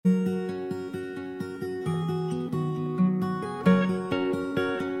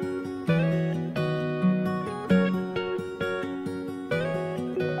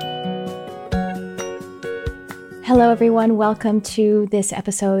Hello, everyone. Welcome to this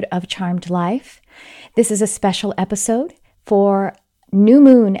episode of Charmed Life. This is a special episode for new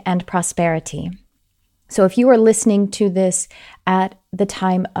moon and prosperity. So if you are listening to this at the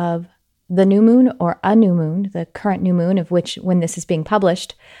time of the new moon or a new moon, the current new moon of which when this is being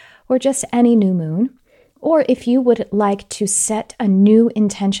published, or just any new moon, or if you would like to set a new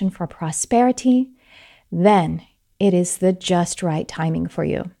intention for prosperity, then it is the just right timing for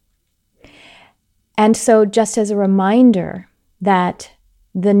you. And so just as a reminder that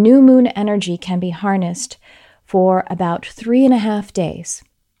the new moon energy can be harnessed for about 3.5 days.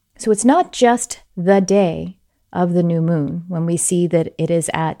 So it's not just the day of the new moon when we see that it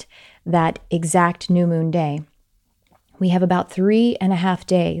is at that exact new moon day. We have about 3.5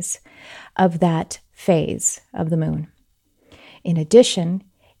 days of that phase of the moon. In addition,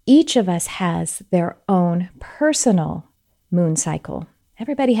 each of us has their own personal moon cycle.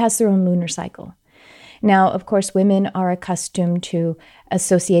 Everybody has their own lunar cycle. Now, of course, women are accustomed to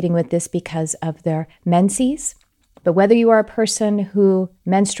associating with this because of their menses. But whether you are a person who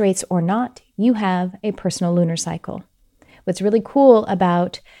menstruates or not, you have a personal lunar cycle. What's really cool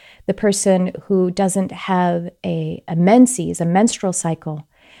about the person who doesn't have a menses, a menstrual cycle,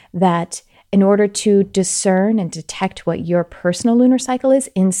 that in order to discern and detect what your personal lunar cycle is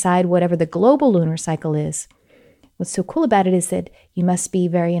inside whatever the global lunar cycle is, what's so cool about it is that you must be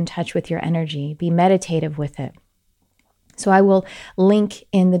very in touch with your energy, be meditative with it. So I will link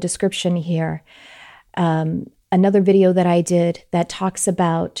in the description here another video that I did that talks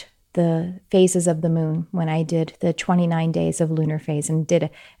about the phases of the moon when I did the 29 days of lunar phase and did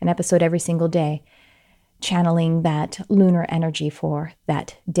an episode every single day, channeling that lunar energy for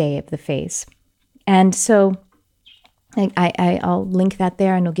that day of the phase. And so I'll link that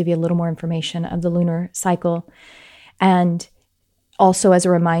there and I'll give you a little more information of the lunar cycle. And also as a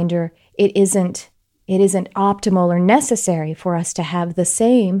reminder, it isn't optimal or necessary for us to have the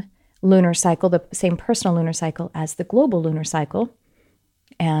same lunar cycle, the same personal lunar cycle as the global lunar cycle.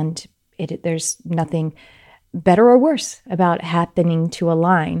 And there's nothing better or worse about happening to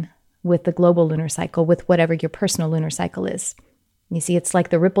align with the global lunar cycle, with whatever your personal lunar cycle is. You see, it's like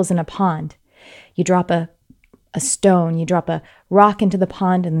the ripples in a pond. You drop a stone, you drop a rock into the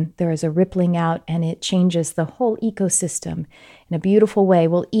pond and there is a rippling out and it changes the whole ecosystem in a beautiful way.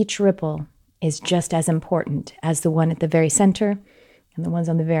 Well, each ripple is just as important as the one at the very center and the ones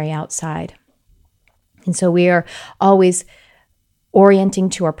on the very outside. And so we are always orienting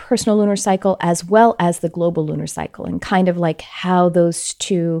to our personal lunar cycle as well as the global lunar cycle and kind of like how those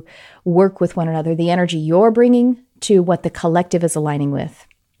two work with one another, the energy you're bringing to what the collective is aligning with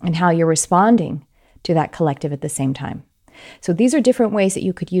and how you're responding to that collective at the same time. So these are different ways that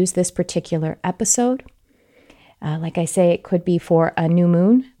you could use this particular episode. Like I say, it could be for a new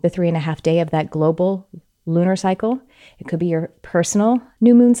moon, the 3.5 day of that global lunar cycle. It could be your personal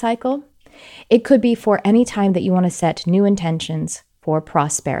new moon cycle. It could be for any time that you want to set new intentions for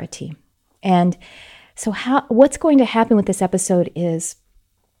prosperity. And so what's going to happen with this episode is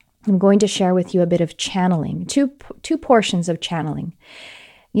I'm going to share with you a bit of channeling, two portions of channeling.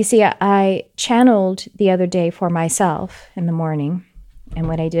 You see, I channeled the other day for myself in the morning. And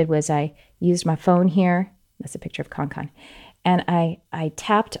what I did was I used my phone here. That's a picture of Kankan. And I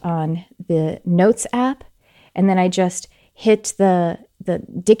tapped on the Notes app. And then I just hit the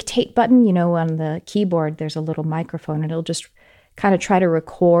dictate button. You know, on the keyboard, there's a little microphone. And it'll just kind of try to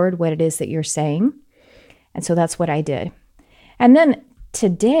record what it is that you're saying. And so that's what I did. And then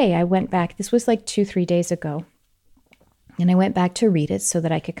today I went back. This was like 2-3 days ago. And I went back to read it so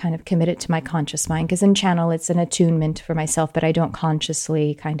that I could kind of commit it to my conscious mind. Because in channel, it's an attunement for myself, but I don't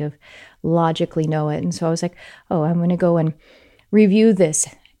consciously kind of logically know it. And so I was like, oh, I'm going to go and review this.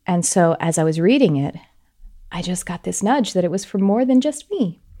 And so as I was reading it, I just got this nudge that it was for more than just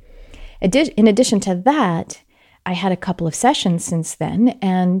me. In addition to that, I had a couple of sessions since then,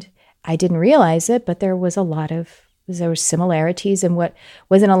 and I didn't realize it, but there were similarities in what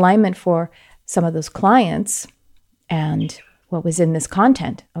was in alignment for some of those clients and what was in this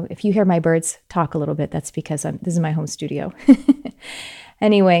content. Oh, if you hear my birds talk a little bit, that's because this is my home studio.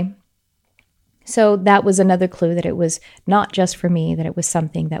 Anyway, so that was another clue that it was not just for me, that it was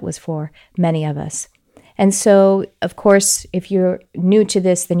something that was for many of us. And so, of course, if you're new to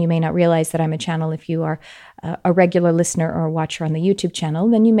this, then you may not realize that I'm a channel. If you are a regular listener or watcher on the YouTube channel,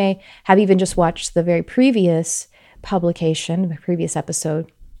 then you may have even just watched the very previous publication, the previous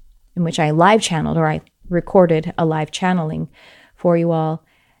episode, in which I live channeled, or I recorded a live channeling for you all.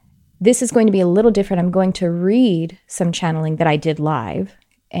 This is going to be a little different. I'm going to read some channeling that I did live,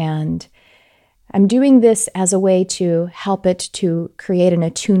 and I'm doing this as a way to help it to create an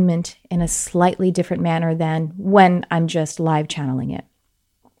attunement in a slightly different manner than when I'm just live channeling it.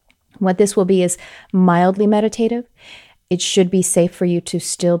 What this will be is mildly meditative. It should be safe for you to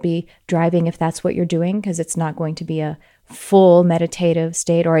still be driving if that's what you're doing, because it's not going to be a full meditative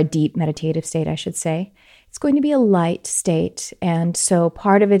state, or a deep meditative state, I should say. It's going to be a light state. And so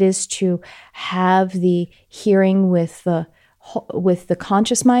part of it is to have the hearing with the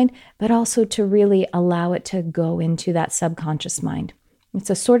conscious mind, but also to really allow it to go into that subconscious mind. It's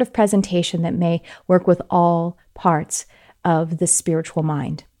a sort of presentation that may work with all parts of the spiritual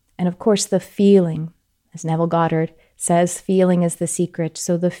mind. And of course, the feeling, as Neville Goddard says, feeling is the secret.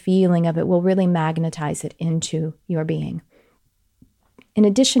 So the feeling of it will really magnetize it into your being. In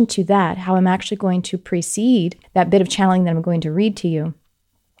addition to that, how I'm actually going to precede that bit of channeling that I'm going to read to you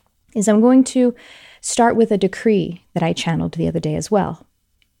is I'm going to start with a decree that I channeled the other day as well.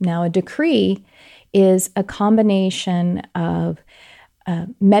 Now, a decree is a combination of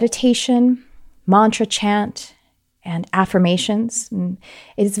meditation, mantra chant, and affirmations. And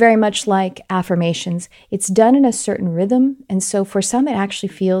it's very much like affirmations. It's done in a certain rhythm. And so for some, it actually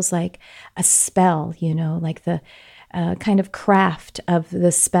feels like a spell, like the kind of craft of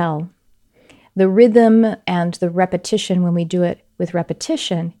the spell. The rhythm and the repetition, when we do it with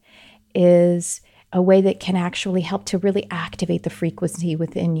repetition, is a way that can actually help to really activate the frequency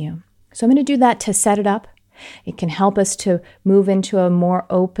within you. So I'm going to do that to set it up. It can help us to move into a more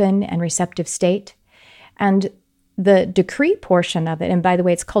open and receptive state. And the decree portion of it, and by the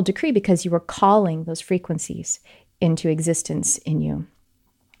way, it's called decree because you are calling those frequencies into existence in you.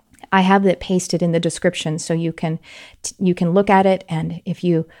 I have it pasted in the description so you can look at it, and if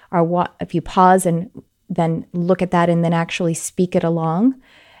you pause and then look at that and then actually speak it along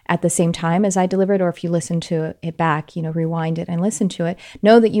at the same time as I deliver it, or if you listen to it back, rewind it and listen to it,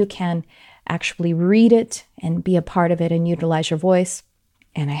 know that you can actually read it and be a part of it and utilize your voice.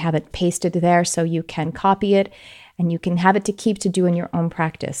 And I have it pasted there so you can copy it and you can have it to keep to do in your own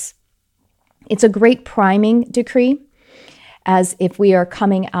practice. It's a great priming decree, as if we are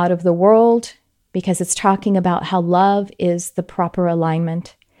coming out of the world, because it's talking about how love is the proper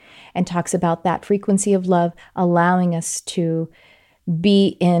alignment and talks about that frequency of love allowing us to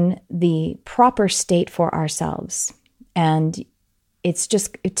be in the proper state for ourselves. And it's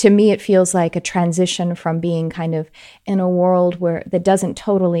just, to me, it feels like a transition from being kind of in a world that doesn't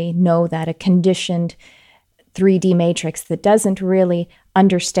totally know that, a conditioned 3D matrix that doesn't really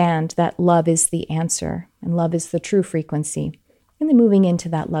understand that love is the answer and love is the true frequency, and then moving into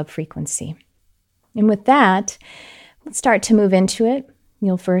that love frequency. And with that, let's start to move into it.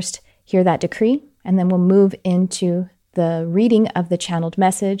 You'll first hear that decree, and then we'll move into the reading of the channeled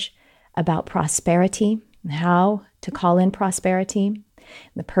message about prosperity and how to call in prosperity,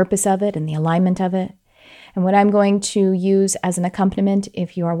 the purpose of it and the alignment of it. And what I'm going to use as an accompaniment,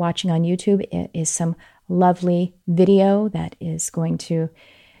 if you are watching on YouTube, it is some lovely video that is going to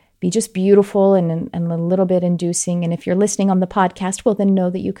be just beautiful and a little bit inducing. And if you're listening on the podcast, well, then know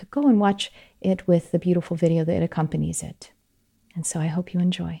that you could go and watch it with the beautiful video that accompanies it. And so I hope you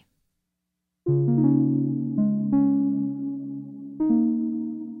enjoy.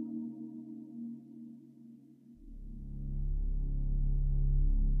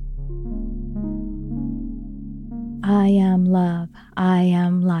 I am love, I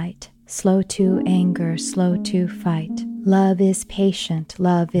am light, slow to anger, slow to fight. Love is patient,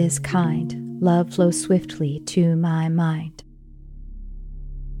 love is kind, love flows swiftly to my mind.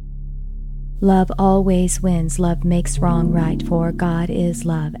 Love always wins, love makes wrong right, for God is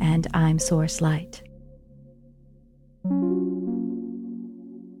love and I'm source light.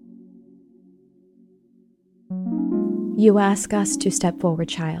 You ask us to step forward,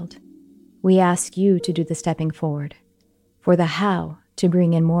 child. We ask you to do the stepping forward, for the how to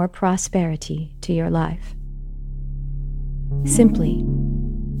bring in more prosperity to your life. Simply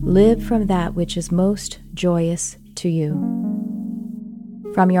live from that which is most joyous to you,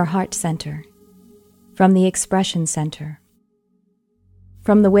 from your heart center, from the expression center,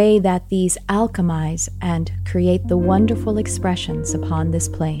 from the way that these alchemize and create the wonderful expressions upon this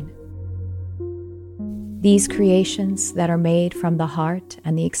plane. These creations that are made from the heart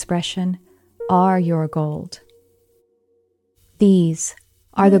and the expression are your gold. These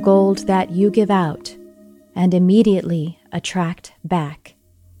are the gold that you give out and immediately attract back,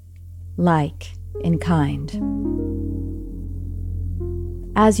 like in kind.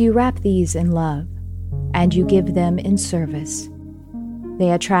 As you wrap these in love and you give them in service,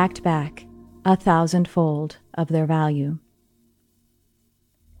 they attract back 1,000-fold of their value.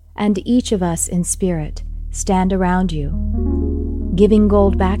 And each of us in spirit stand around you, giving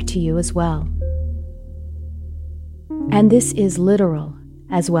gold back to you as well, And this is literal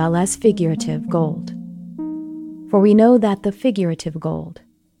as well as figurative gold. For we know that the figurative gold,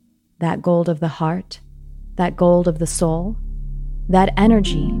 that gold of the heart, that gold of the soul, that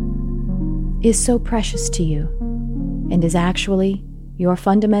energy is so precious to you and is actually your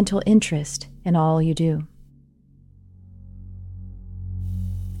fundamental interest in all you do.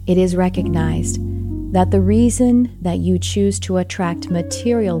 It is recognized that the reason that you choose to attract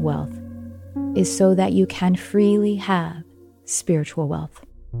material wealth is so that you can freely have spiritual wealth.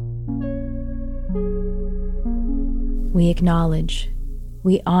 We acknowledge,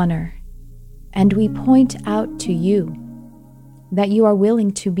 we honor, and we point out to you that you are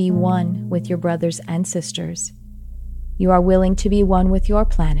willing to be one with your brothers and sisters. You are willing to be one with your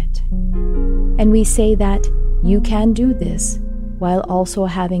planet. And we say that you can do this while also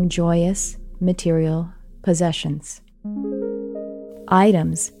having joyous material possessions.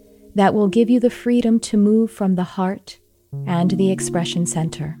 Items that will give you the freedom to move from the heart and the expression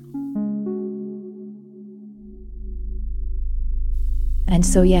center. And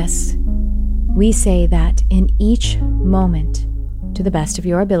so yes, we say that in each moment, to the best of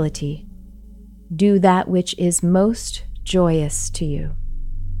your ability, do that which is most joyous to you.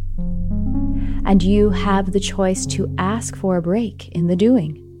 And you have the choice to ask for a break in the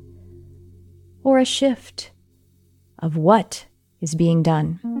doing, or a shift of what is being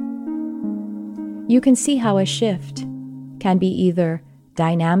done. You can see how a shift can be either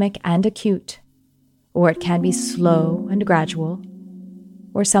dynamic and acute, or it can be slow and gradual,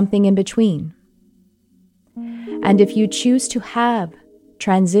 or something in between. And if you choose to have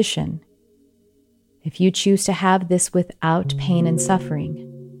transition, if you choose to have this without pain and suffering,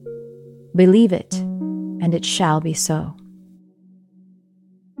 believe it, and it shall be so.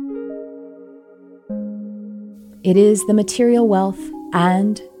 It is the material wealth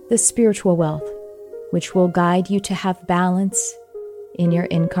and the spiritual wealth which will guide you to have balance in your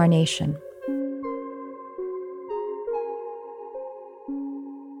incarnation.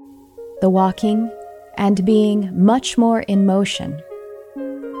 The walking and being much more in motion,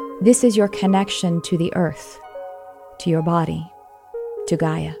 this is your connection to the earth, to your body, to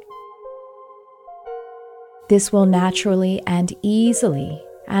Gaia. This will naturally and easily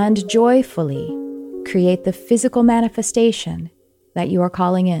and joyfully create the physical manifestation that you are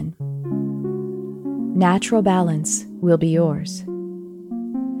calling in. Natural balance will be yours.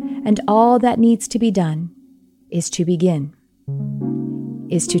 And all that needs to be done is to begin,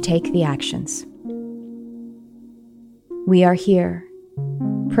 is to take the actions. We are here,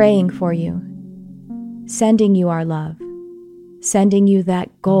 praying for you, sending you our love, sending you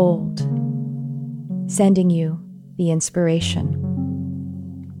that gold, sending you the inspiration.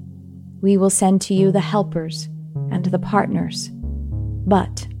 We will send to you the helpers and the partners,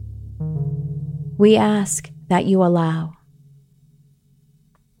 but we ask that you allow.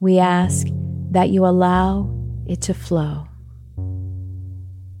 We ask that you allow it to flow.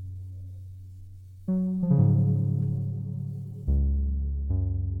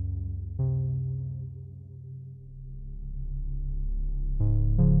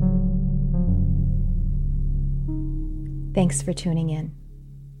 Thanks for tuning in.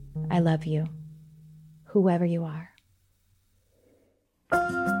 I love you, whoever you are.